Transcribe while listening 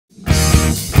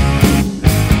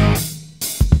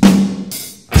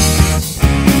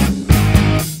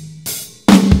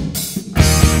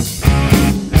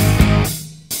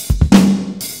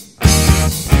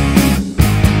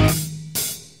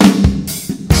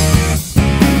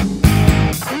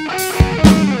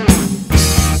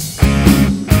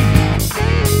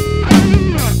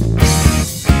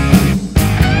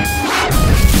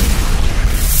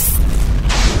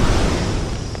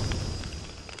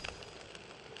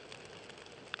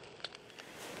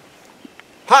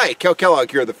Hi, Cal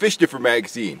Kellogg here, the Fish Sniffer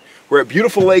Magazine. We're at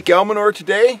beautiful Lake Almanor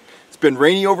today. It's been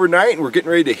rainy overnight and we're getting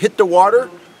ready to hit the water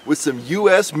with some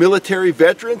U.S. military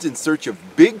veterans in search of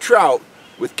big trout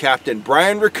with Captain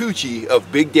Brian Ricucci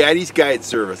of Big Daddy's Guide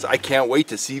Service. I can't wait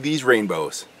to see these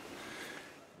rainbows.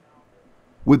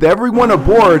 With everyone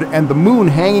aboard and the moon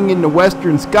hanging in the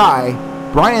western sky,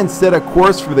 Brian set a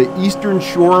course for the eastern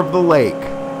shore of the lake.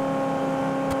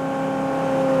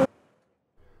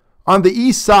 On the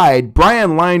east side,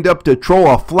 Brian lined up to troll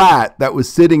a flat that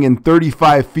was sitting in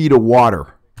 35 feet of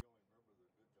water.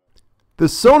 The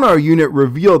sonar unit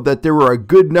revealed that there were a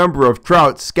good number of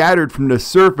trout scattered from the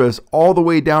surface all the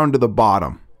way down to the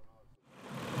bottom.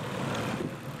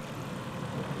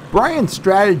 Brian's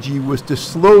strategy was to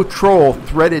slow troll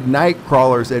threaded night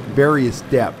crawlers at various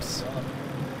depths.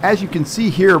 As you can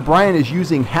see here, Brian is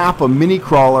using half a mini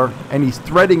crawler and he's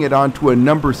threading it onto a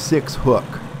number 6 hook.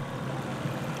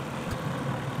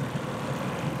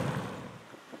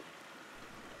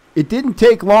 It didn't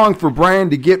take long for Brian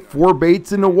to get 4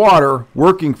 baits in the water,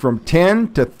 working from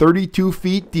 10 to 32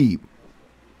 feet deep.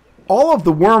 All of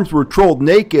the worms were trolled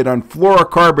naked on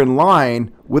fluorocarbon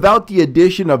line without the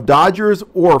addition of dodgers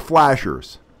or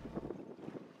flashers.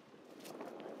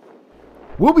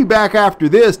 We'll be back after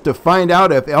this to find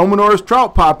out if Almanor's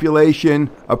trout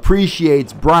population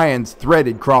appreciates Brian's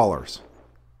threaded crawlers.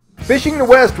 Fishing the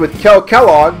West with Cal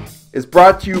Kellogg is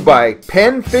brought to you by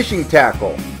Penn Fishing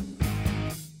Tackle,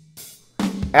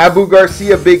 Abu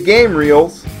Garcia Big Game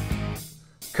Reels,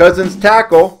 Cousins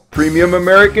Tackle Premium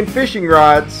American Fishing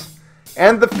Rods,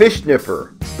 and the Fish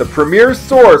Sniffer, the premier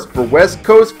source for West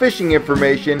Coast fishing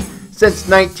information since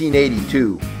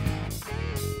 1982.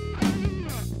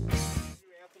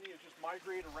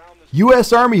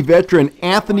 U.S. Army veteran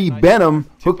Anthony Benham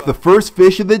hooked the first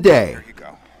fish of the day. There you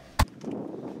go.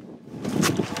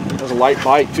 That was a light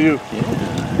bite too.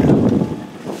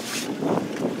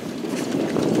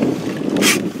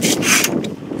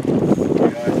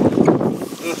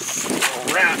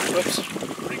 Oops,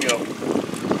 where'd he go?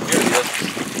 Here he is.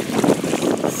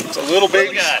 It's a little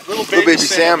baby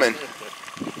salmon.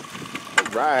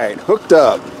 Right, hooked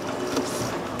up.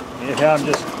 Yeah, I'm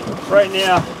just right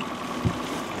now.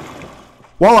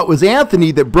 While it was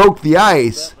Anthony that broke the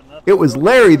ice, it was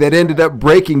Larry that ended up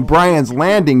breaking Brian's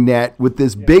landing net with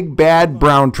this big bad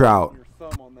brown trout.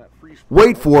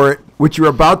 Wait for it, what you're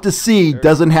about to see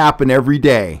doesn't happen every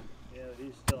day.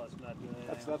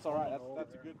 That's all right. That's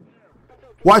a good.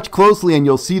 Watch closely and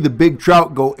you'll see the big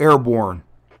trout go airborne.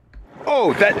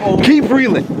 Oh, keep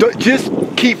reeling. Just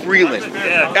keep reeling.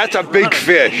 That's a big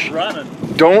fish.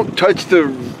 Don't touch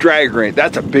the drag rein.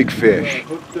 That's a big fish.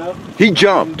 He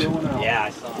jumped. Yeah, I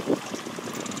saw it.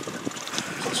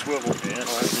 It's a swivel. Yeah,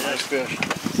 that's a nice fish.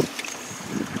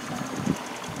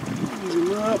 Ease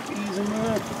him up, ease him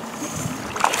up.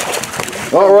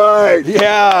 All right,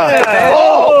 yeah.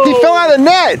 Oh, he fell out of the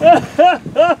net.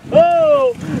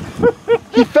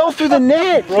 He fell through the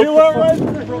net. He went right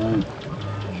through.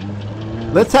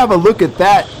 Let's have a look at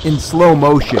that in slow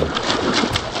motion.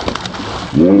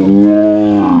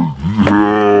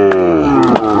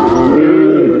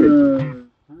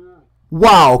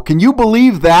 Wow, can you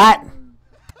believe that?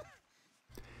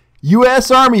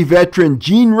 U.S. Army veteran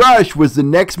Gene Rush was the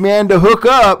next man to hook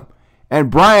up,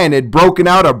 and Brian had broken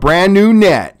out a brand new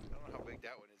net. I don't know how big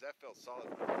that one is. That felt solid.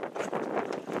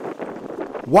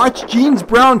 Watch Gene's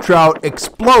brown trout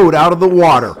explode out of the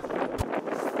water.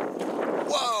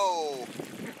 Whoa!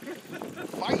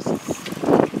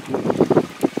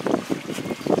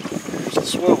 Here's the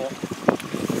swivel.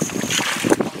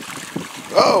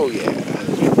 Oh yeah.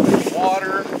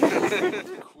 Water.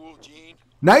 Cool, Gene.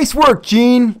 Nice work,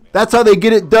 Gene. That's how they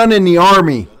get it done in the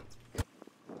Army.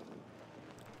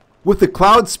 With the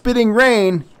clouds spitting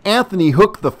rain, Anthony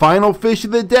hooked the final fish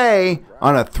of the day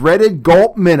on a threaded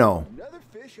gulp minnow.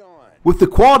 With the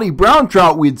quality brown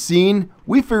trout we'd seen,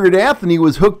 we figured Anthony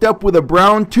was hooked up with a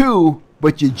brown too,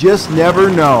 but you just never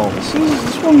know.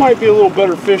 This one might be a little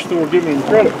better fish than we're giving him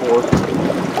credit for.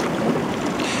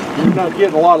 You're not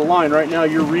getting a lot of line right now.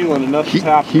 You're reeling and nothing's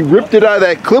happening. He ripped it out of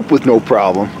that clip with no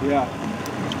problem. Yeah.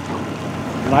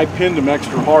 And I pinned him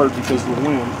extra hard because of the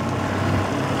wind.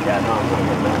 Yeah, no, I'm not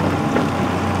getting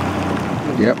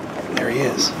that. Yep. There he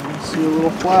is. See a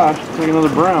little flash. Take another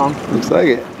brown. Looks like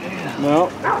it. No.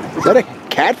 Is that a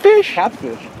catfish?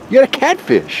 Catfish. You got a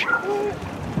catfish.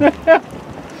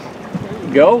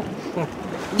 Go.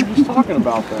 We were just talking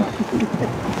about that.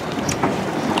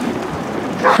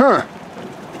 Huh.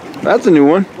 That's a new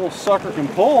one. Little sucker can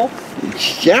pull.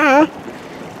 Yeah.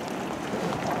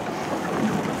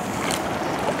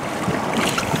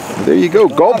 There you go.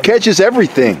 Gulp catches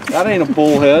everything. That ain't a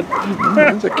bullhead.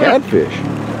 That's a catfish.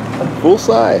 Full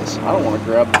size. I don't want to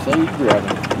grab the thing. You grab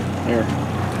it. Here.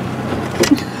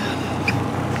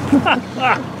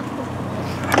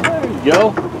 There you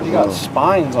go. You got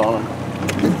spines on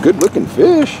them. Good looking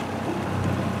fish.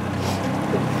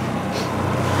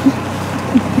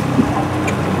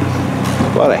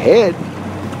 A lot of head.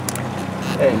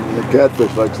 Hey, the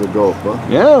catfish likes the Gulf, huh?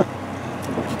 Yeah.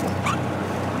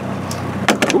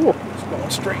 Cool. It's going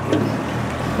straight in.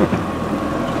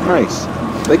 Nice.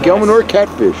 Lake Almanor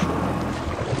catfish.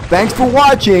 Thanks for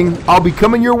watching. I'll be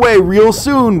coming your way real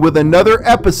soon with another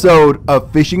episode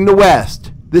of Fishing the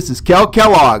West. This is Kel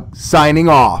Kellogg signing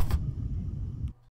off.